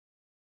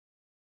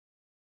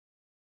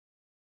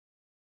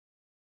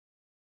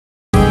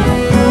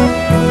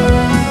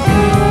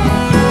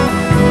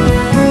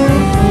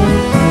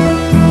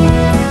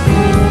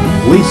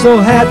so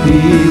happy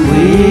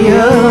we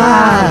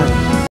alive.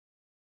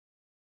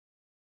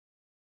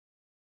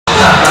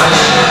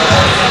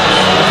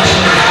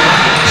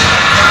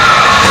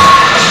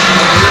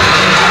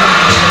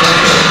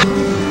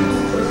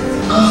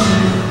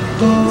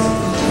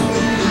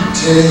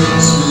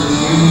 Takes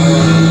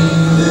believing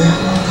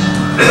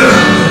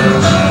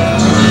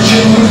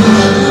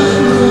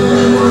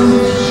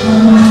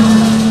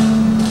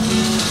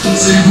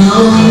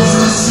signals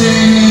to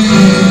see,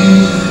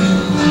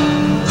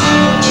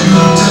 to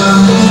tell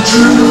the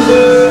truth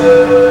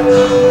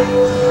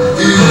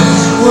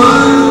is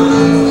what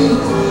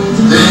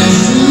they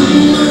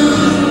feel.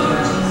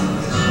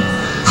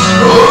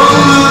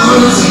 All of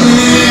us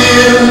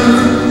here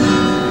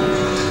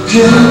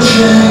can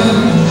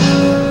change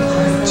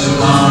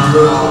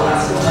tomorrow.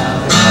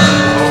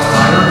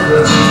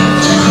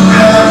 To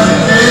have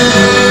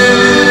anything,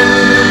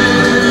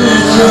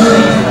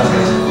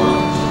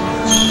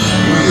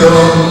 we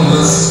all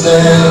must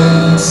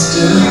stand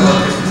still.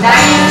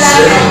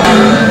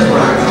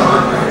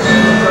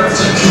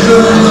 To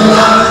kill the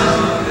light,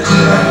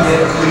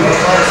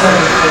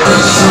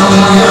 so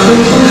young,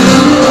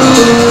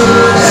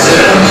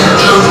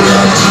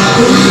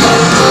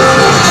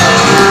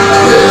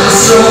 there's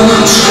so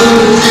much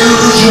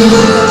confusion.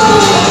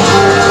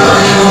 I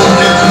can't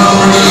get no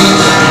relief.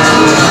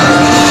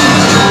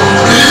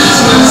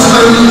 Business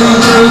and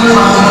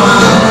drama,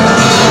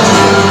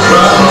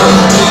 drama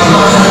in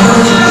my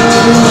heart.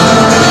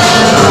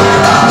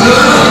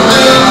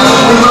 Nothing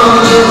wrong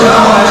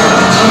around.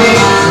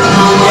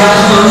 No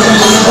one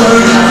is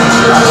hurt.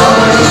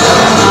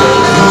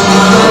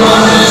 No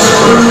one is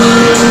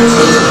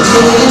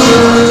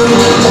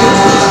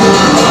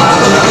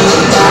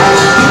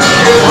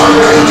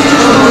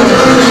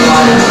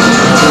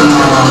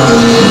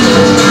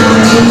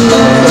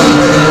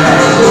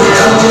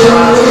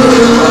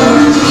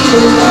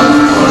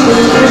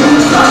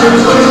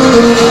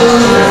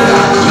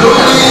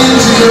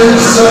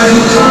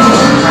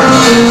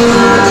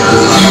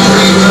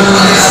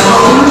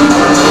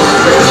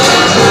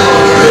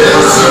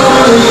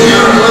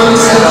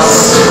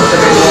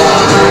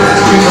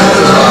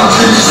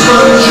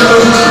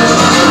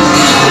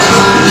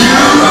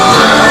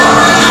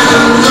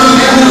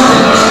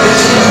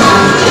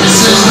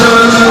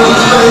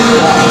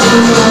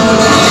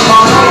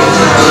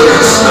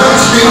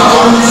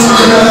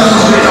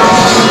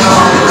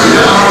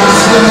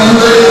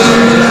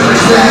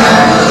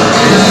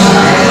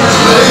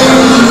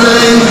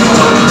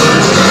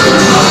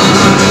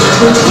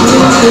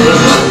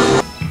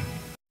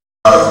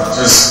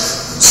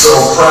just so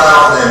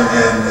proud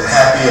and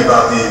happy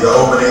about the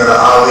opening of the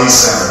Ali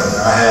Center.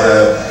 I had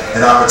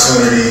an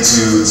opportunity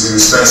to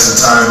spend some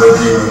time with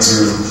you and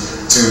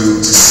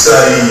to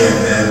study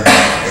and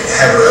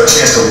have a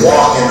chance to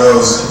walk in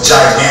those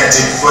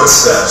gigantic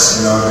footsteps,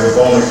 you know, if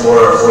only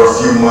for a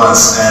few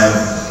months. And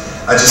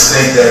I just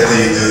think that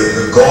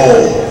the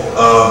goal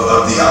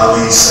of the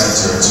Ali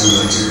Center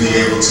to be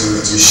able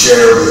to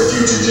share with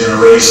future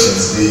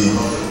generations the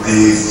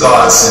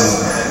thoughts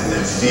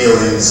and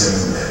feelings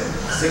and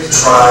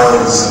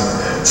trials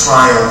and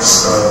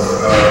triumphs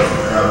of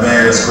a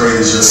man as great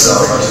as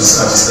yourself. I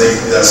just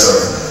think that's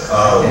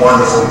a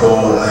wonderful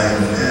goal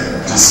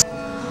and just.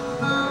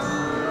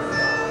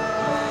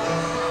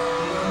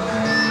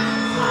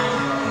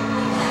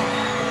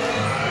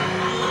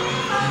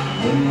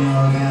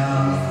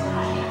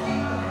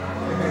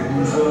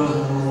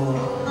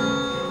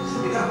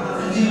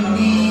 You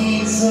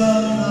need some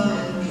love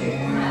and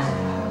care,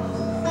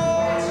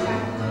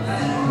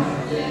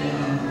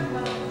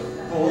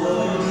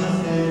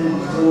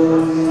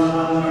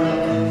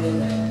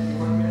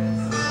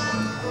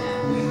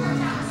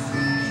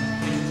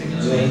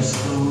 just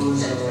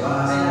close your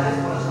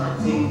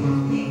eyes, think of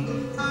me,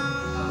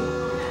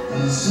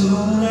 and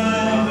soon I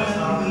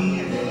will be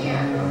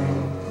there.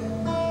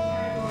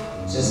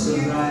 Just a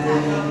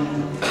ride,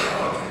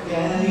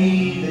 yeah,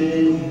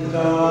 even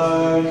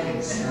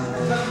darkest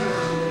night.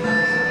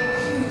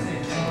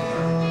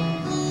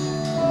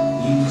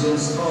 You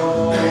just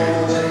hold my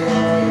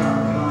hand,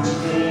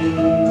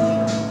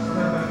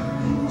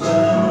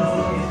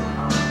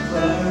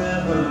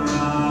 wherever I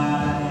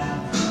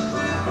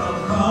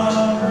come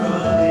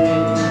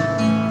running,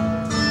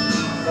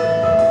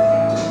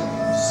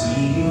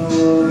 see you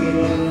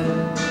again.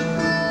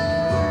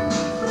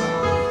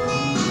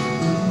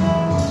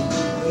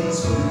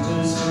 It's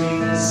winter,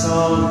 spring,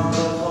 summer,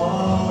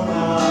 fall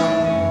now.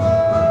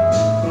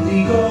 And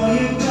all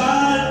you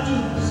gotta do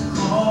is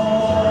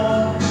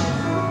call,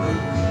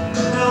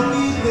 and I'll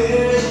be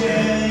there,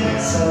 yeah,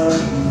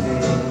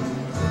 someday.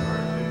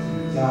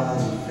 Got a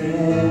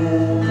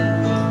friend.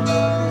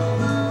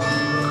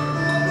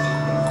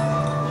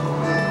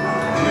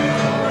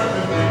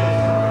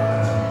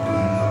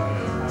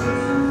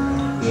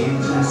 In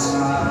the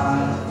sky,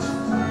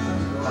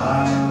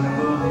 high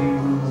above you,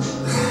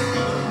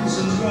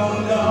 so grown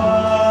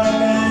dark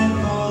and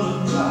full of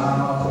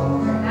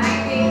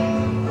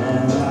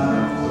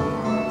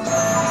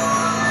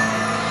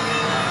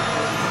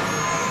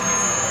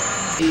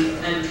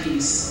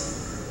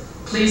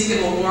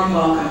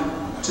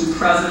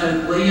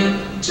Lieutenant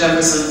William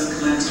Jefferson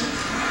Clinton.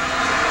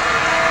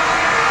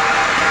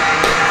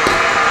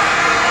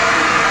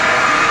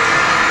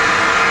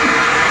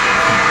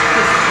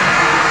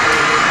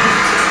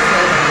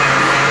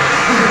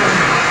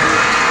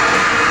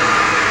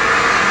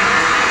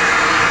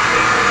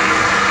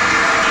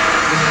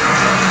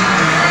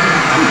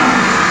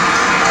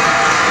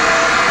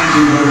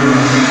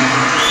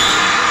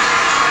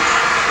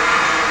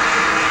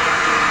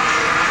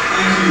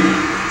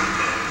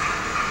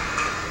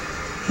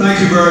 Thank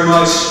you very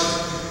much.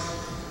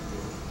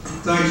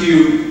 Thank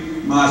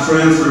you, my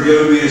friend, for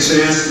giving me a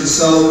chance to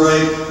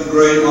celebrate the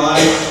great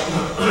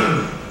life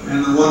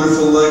and the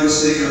wonderful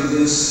legacy of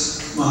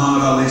this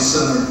Muhammad Ali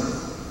Center.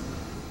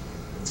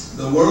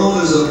 The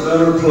world is a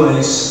better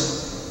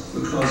place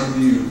because of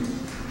you.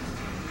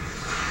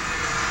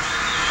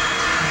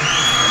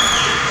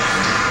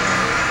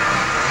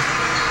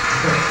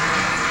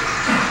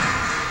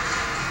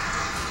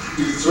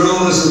 You thrill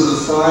us as a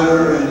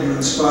fighter and you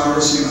inspire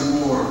us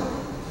even more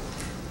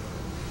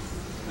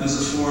as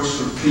a force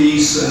for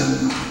peace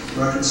and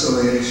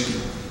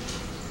reconciliation,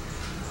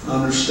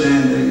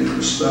 understanding and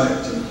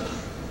respect. And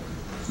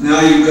now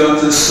you've got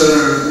this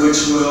center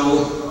which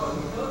will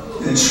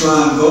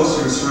enshrine both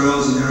your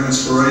thrills and your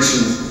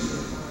inspiration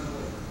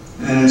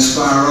and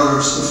inspire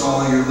others to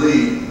follow your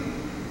lead.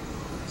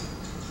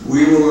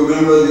 We will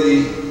remember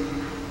the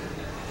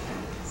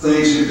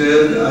things you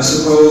did, I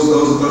suppose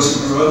those of us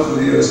who grew up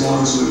with you, as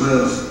long as we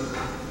live.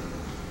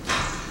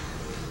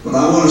 But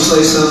I want to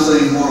say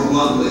something more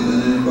bluntly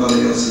than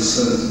anybody else has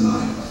said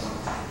tonight.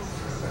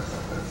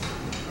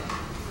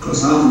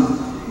 Because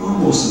I'm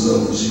almost as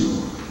old as you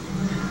are.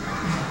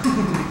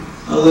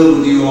 I lived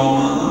with you all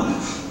my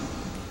life.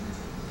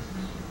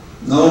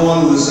 No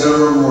one was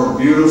ever more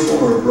beautiful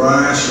or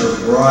brash or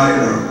bright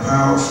or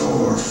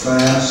powerful or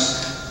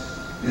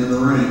fast in the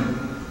ring.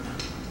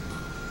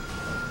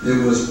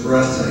 It was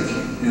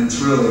breathtaking and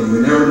thrilling. We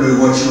never knew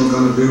what you were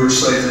going to do or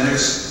say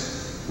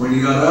next when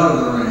you got out of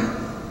the ring.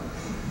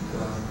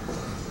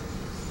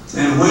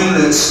 And when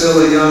at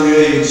still a young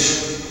age,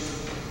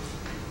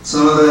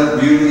 some of that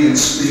beauty and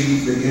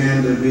speed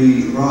began to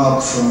be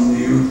robbed from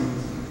you,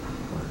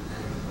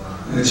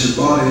 as your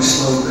body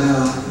slowed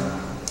down,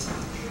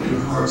 your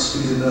heart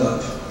speeded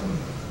up.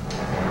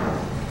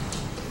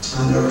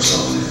 I never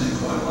saw anything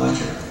quite like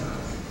it.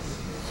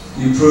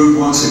 You proved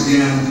once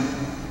again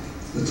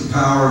that the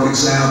power of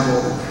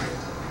example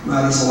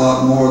matters a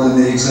lot more than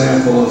the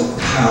example of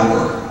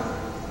power.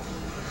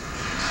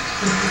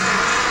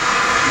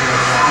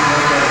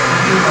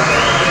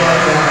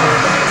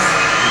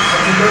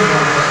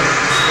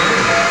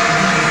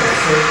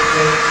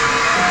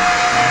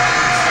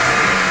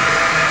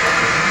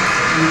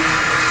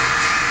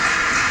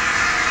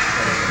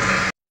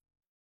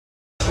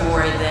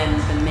 More than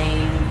the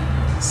main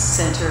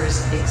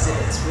center's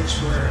exhibits,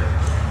 which were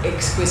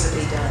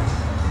exquisitely done.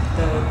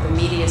 The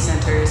media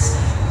centers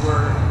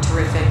were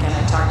terrific, and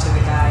I talked to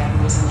the guy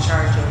who was in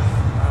charge of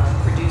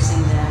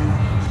producing them,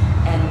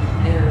 and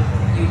they're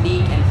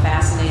unique and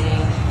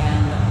fascinating,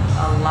 and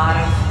a lot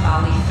of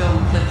Ali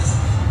film clips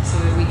so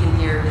that we can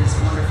hear his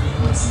wonderful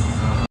voice.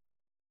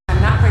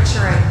 I'm not quite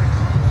sure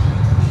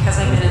because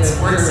I've been in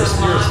sports so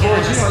long and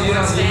I'm a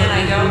sports fan,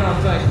 I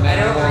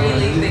don't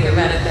really think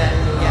about it that,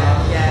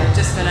 yeah, I've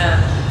just been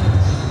a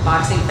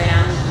boxing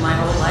fan my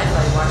whole life.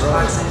 I watched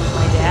boxing with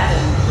my dad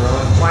and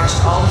watched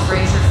all the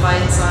Frazier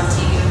fights on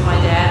TV with my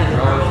dad and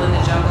Rumble in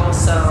the Jungle,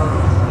 so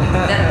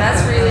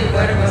that's really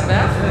what it was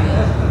about for me.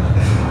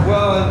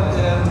 Well,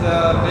 and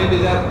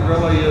maybe that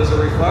really is a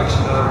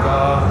reflection of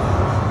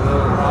the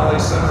Ali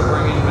Center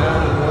bringing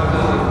men and women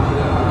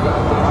and the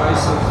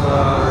rise of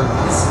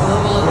this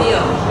global appeal.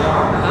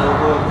 Yeah,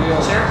 global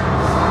appeal. Sure.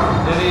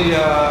 Any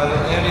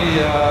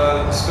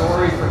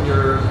story from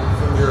your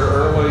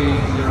early,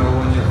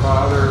 when your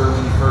father,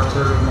 when you first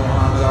heard of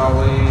Muhammad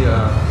Ali,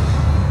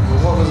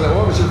 what was that?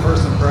 What was your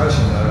first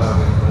impression of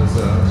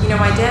him?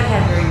 My dad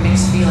had very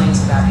mixed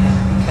feelings about him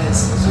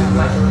because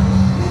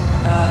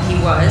he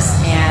was,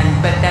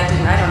 but that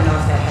didn't. I don't know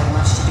if that had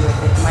much to do with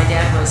it. My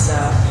dad was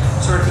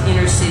sort of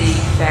inner city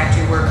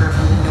factory worker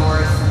from the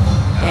north,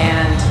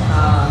 and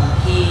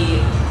he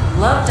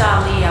loved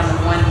Ali on the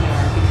one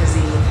hand because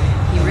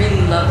he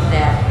really loved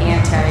that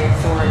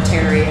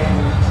anti-authoritarian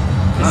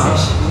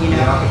position.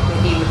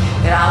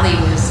 That Ali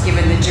was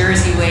given the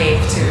Jersey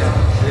wave to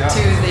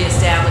the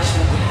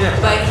establishment,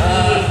 but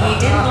he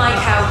didn't like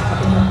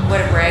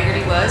what a braggart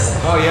he was.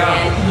 Oh yeah.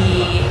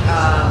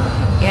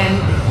 And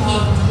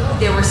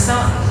there were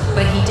some,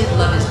 but he did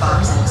love his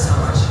boxing so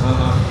much.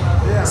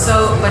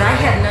 So, but I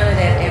had none of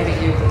that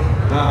ambiguity,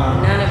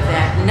 none of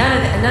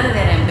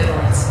that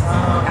ambivalence.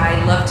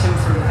 I loved him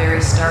from the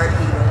very start.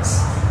 He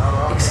was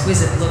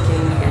exquisite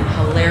looking and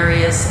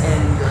hilarious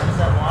and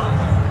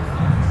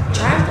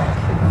childlike.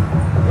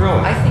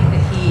 Really? I think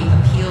that he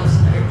appeals.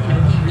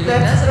 He really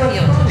does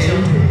appeal to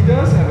children. He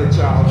does have a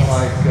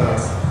childlike.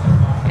 Yes.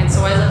 And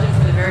so I loved him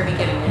from the very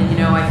beginning.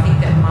 And I think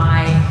that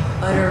my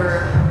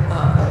utter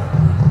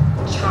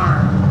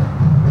charm,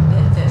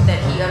 that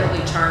he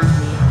utterly charmed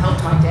me,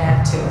 helped my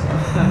dad too.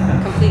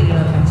 Completely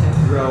love him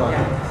too. Really?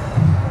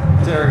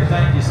 Yeah. Terry,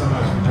 thank you so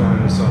much for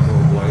joining us on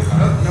Little White.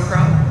 Oh, no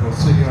problem. We'll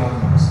see you on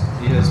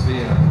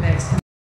ESPN.